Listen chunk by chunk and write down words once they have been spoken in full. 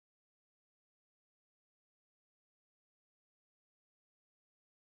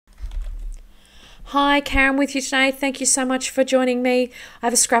Hi, Karen with you today. Thank you so much for joining me. I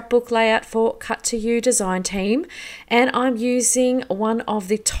have a scrapbook layout for Cut to You design team, and I'm using one of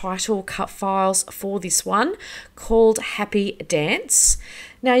the title cut files for this one called Happy Dance.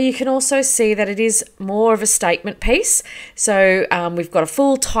 Now you can also see that it is more of a statement piece. So we've got a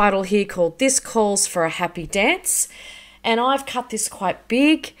full title here called This Calls for a Happy Dance, and I've cut this quite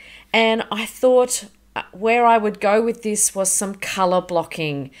big, and I thought where I would go with this was some color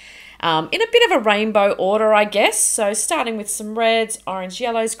blocking. In a bit of a rainbow order, I guess. So starting with some reds, orange,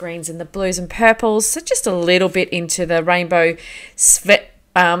 yellows, greens, and the blues and purples. So just a little bit into the rainbow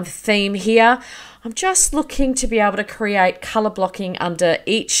theme here. I'm just looking to be able to create colour blocking under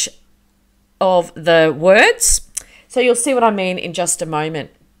each of the words. So you'll see what I mean in just a moment.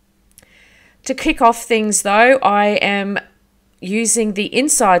 To kick off things though, I am using the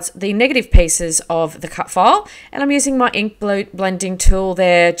insides, the negative pieces of the cut file, and I'm using my ink blending tool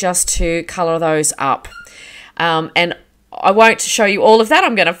there just to colour those up. And I won't show you all of that.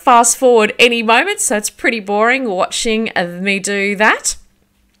 I'm going to fast forward any moment, so it's pretty boring watching me do that.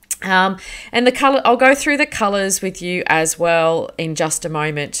 And the colour, I'll go through the colours with you as well in just a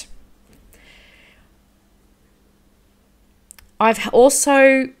moment. I've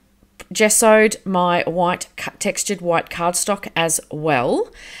also gessoed my textured white cardstock as well,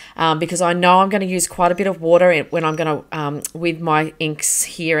 because I know I'm going to use quite a bit of water when I'm going to with my inks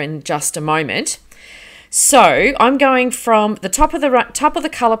here in just a moment. So I'm going from the top of the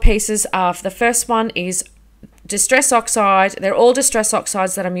color pieces. The first one is Distress Oxide. They're all Distress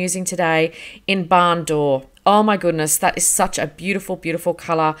Oxides that I'm using today in Barn Door. Oh my goodness, that is such a beautiful, beautiful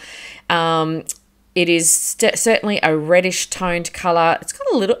color. It is certainly a reddish toned colour. It's got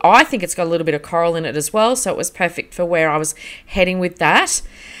a little, I think it's got a little bit of coral in it as well, so it was perfect for where I was heading with that.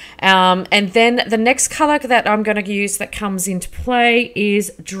 And then the next colour that I'm going to use that comes into play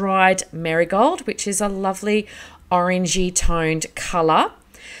is Dried Marigold, which is a lovely orangey toned colour.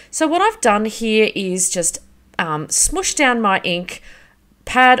 So what I've done here is just smush down my ink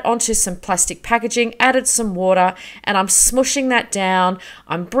pad onto some plastic packaging, added some water, and I'm smushing that down.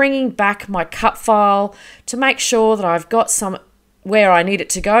 I'm bringing back my cut file to make sure that I've got some where I need it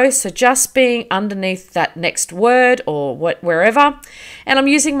to go, so just being underneath that next word or wherever. And I'm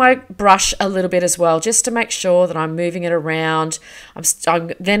using my brush a little bit as well, just to make sure that I'm moving it around.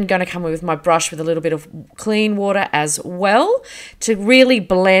 I'm then going to come with my brush with a little bit of clean water as well to really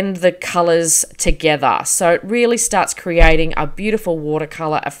blend the colors together, so it really starts creating a beautiful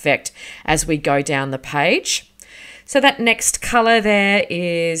watercolor effect as we go down the page. So that next colour there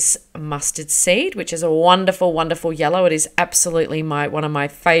is Mustard Seed, which is a wonderful, wonderful yellow. It is absolutely one of my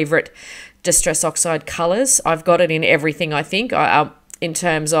favourite Distress Oxide colours. I've got it in everything, I think, in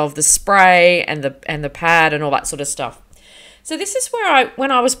terms of the spray and the pad and all that sort of stuff. So this is where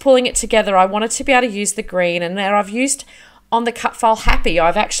when I was pulling it together, I wanted to be able to use the green, and there I've used on the cut file Happy,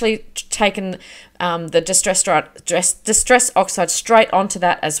 I've actually taken the Distress Oxide straight onto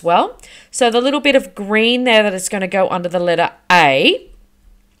that as well. So the little bit of green there that is going to go under the letter A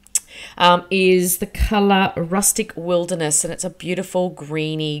is the colour Rustic Wilderness, and it's a beautiful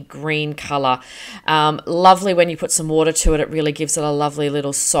greeny green colour. Lovely when you put some water to it. It really gives it a lovely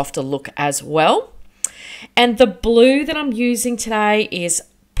little softer look as well. And the blue that I'm using today is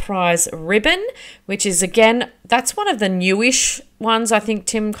Prize Ribbon, which is, again, that's one of the newish ones. I think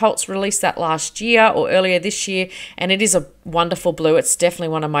Tim Colt's released that last year or earlier this year, and it is a wonderful blue. It's definitely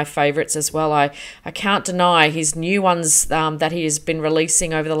one of my favorites as well. I can't deny his new ones that he has been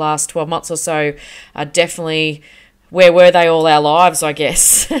releasing over the last 12 months or so are definitely, where were they all our lives, I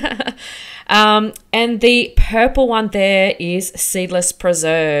guess. And the purple one there is Seedless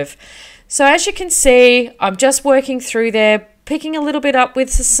Preserve. So as you can see, I'm just working through there, picking a little bit up with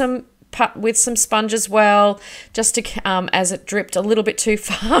some sponge as well, just to as it dripped a little bit too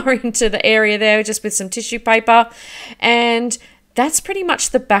far into the area there, just with some tissue paper. And that's pretty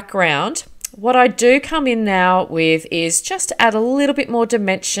much the background. What I do come in now with is just add a little bit more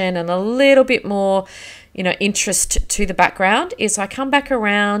dimension and a little bit more, you know, interest to the background, is I come back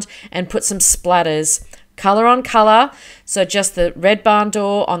around and put some splatters, color on color. So just the red barn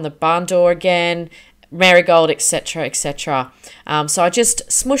door on the barn door again, marigold, etc., etc. So I just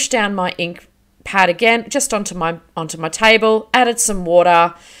smushed down my ink pad again, just onto my table, added some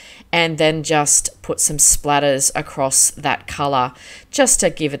water, and then just put some splatters across that colour, just to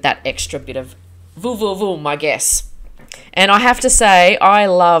give it that extra bit of vroom, I guess. And I have to say, I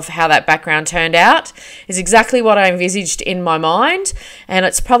love how that background turned out. It's exactly what I envisaged in my mind, and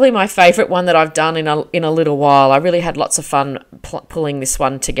it's probably my favourite one that I've done in a little while. I really had lots of fun pulling this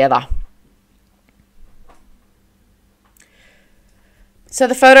one together. So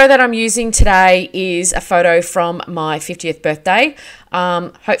the photo that I'm using today is a photo from my 50th birthday.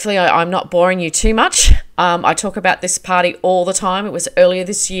 Hopefully I'm not boring you too much. I talk about this party all the time. It was earlier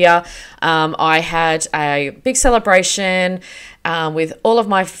this year. I had a big celebration with all of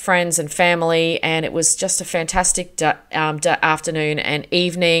my friends and family, and it was just a fantastic afternoon and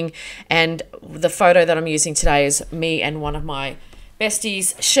evening. And the photo that I'm using today is me and one of my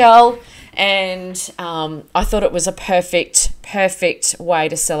besties, Shell, and I thought it was a perfect way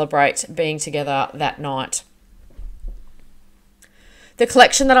to celebrate being together that night. The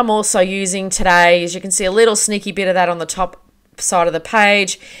collection that I'm also using today, as you can see a little sneaky bit of that on the top side of the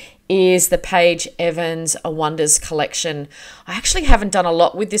page, is the Paige Evans Wonders collection. I actually haven't done a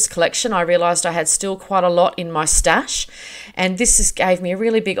lot with this collection. I realized I had still quite a lot in my stash, and this gave me a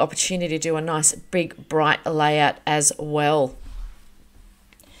really big opportunity to do a nice big bright layout as well.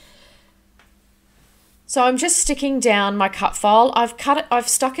 So I'm just sticking down my cut file. I've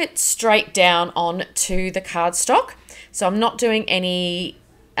stuck it straight down onto the cardstock. So I'm not doing any,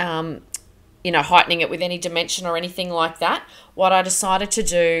 heightening it with any dimension or anything like that. What I decided to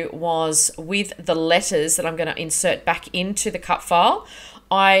do was, with the letters that I'm going to insert back into the cut file,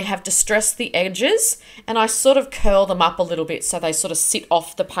 I have distressed the edges and I sort of curl them up a little bit so they sort of sit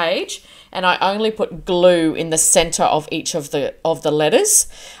off the page, and I only put glue in the center of each of the letters,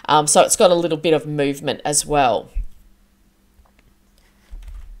 so it's got a little bit of movement as well.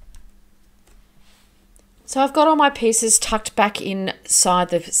 So I've got all my pieces tucked back inside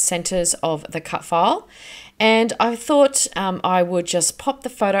the centers of the cut file, and I thought I would just pop the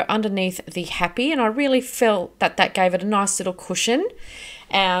photo underneath the happy, and I really felt that gave it a nice little cushion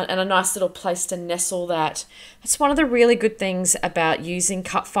and a nice little place to nestle that. That's one of the really good things about using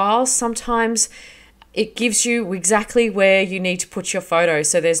cut files. Sometimes it gives you exactly where you need to put your photo,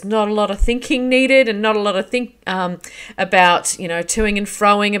 so there's not a lot of thinking needed and not a lot of about toing and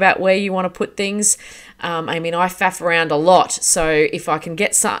froing about where you want to put things. I mean, I faff around a lot, so if I can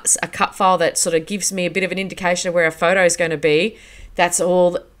get a cut file that sort of gives me a bit of an indication of where a photo is going to be, that's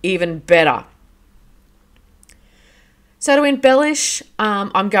all even better. So to embellish,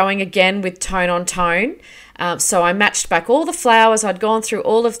 I'm going again with tone on tone. So I matched back all the flowers. I'd gone through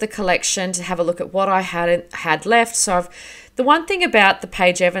all of the collection to have a look at what I had left. So the one thing about the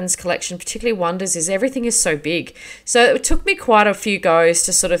Paige Evans collection, particularly Wonders, is everything is so big. So it took me quite a few goes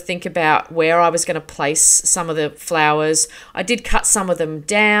to sort of think about where I was going to place some of the flowers. I did cut some of them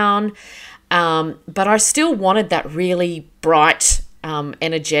down, but I still wanted that really bright,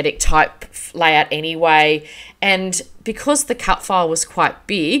 energetic type layout anyway, and because the cut file was quite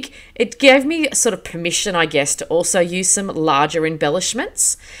big, it gave me sort of permission, I guess, to also use some larger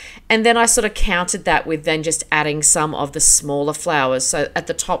embellishments. And then I sort of countered that with then just adding some of the smaller flowers. So at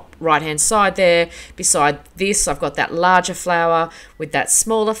the top right hand side there, beside this, I've got that larger flower with that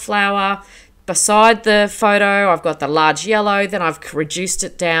smaller flower. Beside the photo, I've got the large yellow, then I've reduced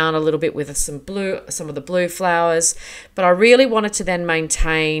it down a little bit with some of the blue flowers. But I really wanted to then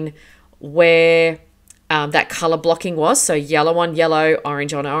maintain where that color blocking was. So yellow on yellow,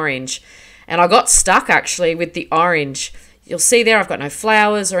 orange on orange. And I got stuck actually with the orange. You'll see there I've got no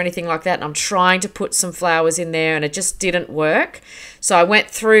flowers or anything like that, and I'm trying to put some flowers in there and it just didn't work. So I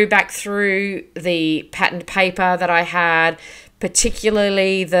went back through the patterned paper that I had,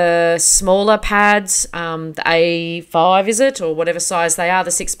 particularly the smaller pads, the A5 is it, or whatever size they are,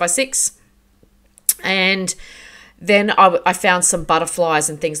 the 6x6. And then I found some butterflies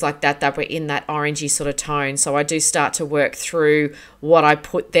and things like that that were in that orangey sort of tone. So I do start to work through what I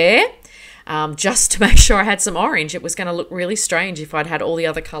put there, just to make sure I had some orange. It was going to look really strange if I'd had all the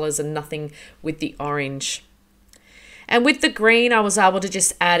other colours and nothing with the orange. And with the green, I was able to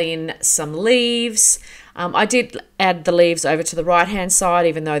just add in some leaves. I did add the leaves over to the right-hand side,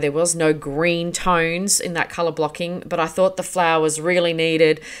 even though there was no green tones in that colour blocking. But I thought the flowers really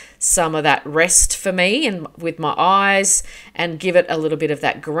needed some of that rest for me and with my eyes, and give it a little bit of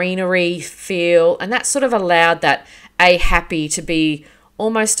that greenery feel. And that sort of allowed that A happy to be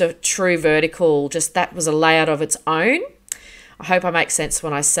almost a true vertical, just that was a layout of its own. I hope I make sense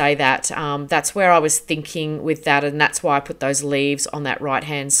when I say that. That's where I was thinking with that, and that's why I put those leaves on that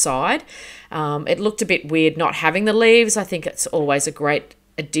right-hand side. It looked a bit weird not having the leaves. I think it's always a great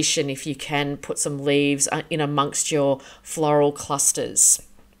addition if you can put some leaves in amongst your floral clusters.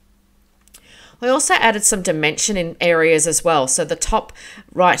 I also added some dimension in areas as well. So the top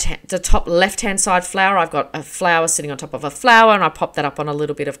left-hand side flower, I've got a flower sitting on top of a flower, and I popped that up on a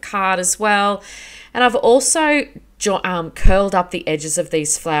little bit of card as well. And I've also curled up the edges of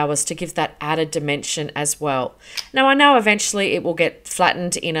these flowers to give that added dimension as well. Now I know eventually it will get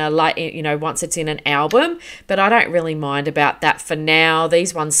flattened in a light, once it's in an album, but I don't really mind about that for now.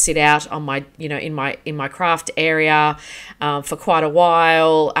 These ones sit out on my, in my craft area for quite a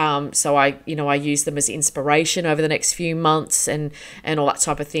while. So I use them as inspiration over the next few months and all that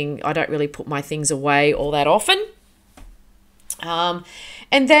type of thing. I don't really put my things away all that often.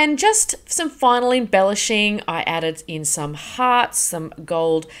 And then just some final embellishing, I added in some hearts, some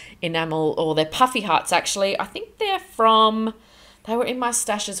gold enamel, or they're puffy hearts actually. I think they were in my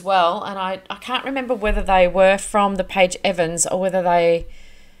stash as well, and I can't remember whether they were from the Paige Evans or whether they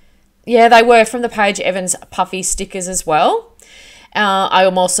were from the Paige Evans puffy stickers as well. I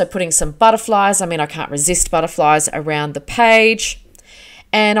am also putting some butterflies. I mean, I can't resist butterflies around the page.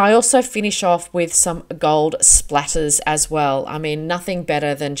 And I also finish off with some gold splatters as well. I mean, nothing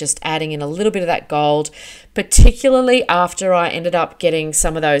better than just adding in a little bit of that gold, particularly after I ended up getting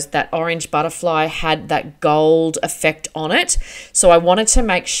some of that orange butterfly had that gold effect on it. So I wanted to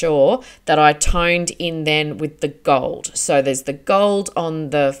make sure that I toned in then with the gold. So there's the gold on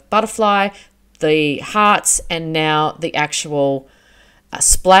the butterfly, the hearts, and now the actual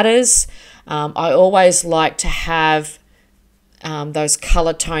splatters. I always like to have those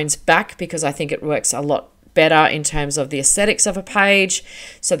color tones back because I think it works a lot better in terms of the aesthetics of a page,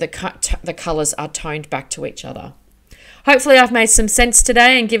 so the colors are toned back to each other. Hopefully I've made some sense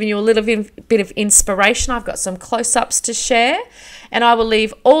today and given you a little bit of inspiration. I've got some close-ups to share, and I will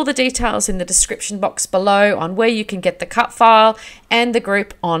leave all the details in the description box below on where you can get the cut file and the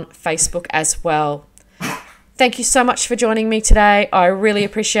group on Facebook as well. Thank you so much for joining me today. I really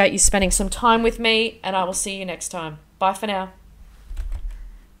appreciate you spending some time with me, and I will see you next time. Bye for now.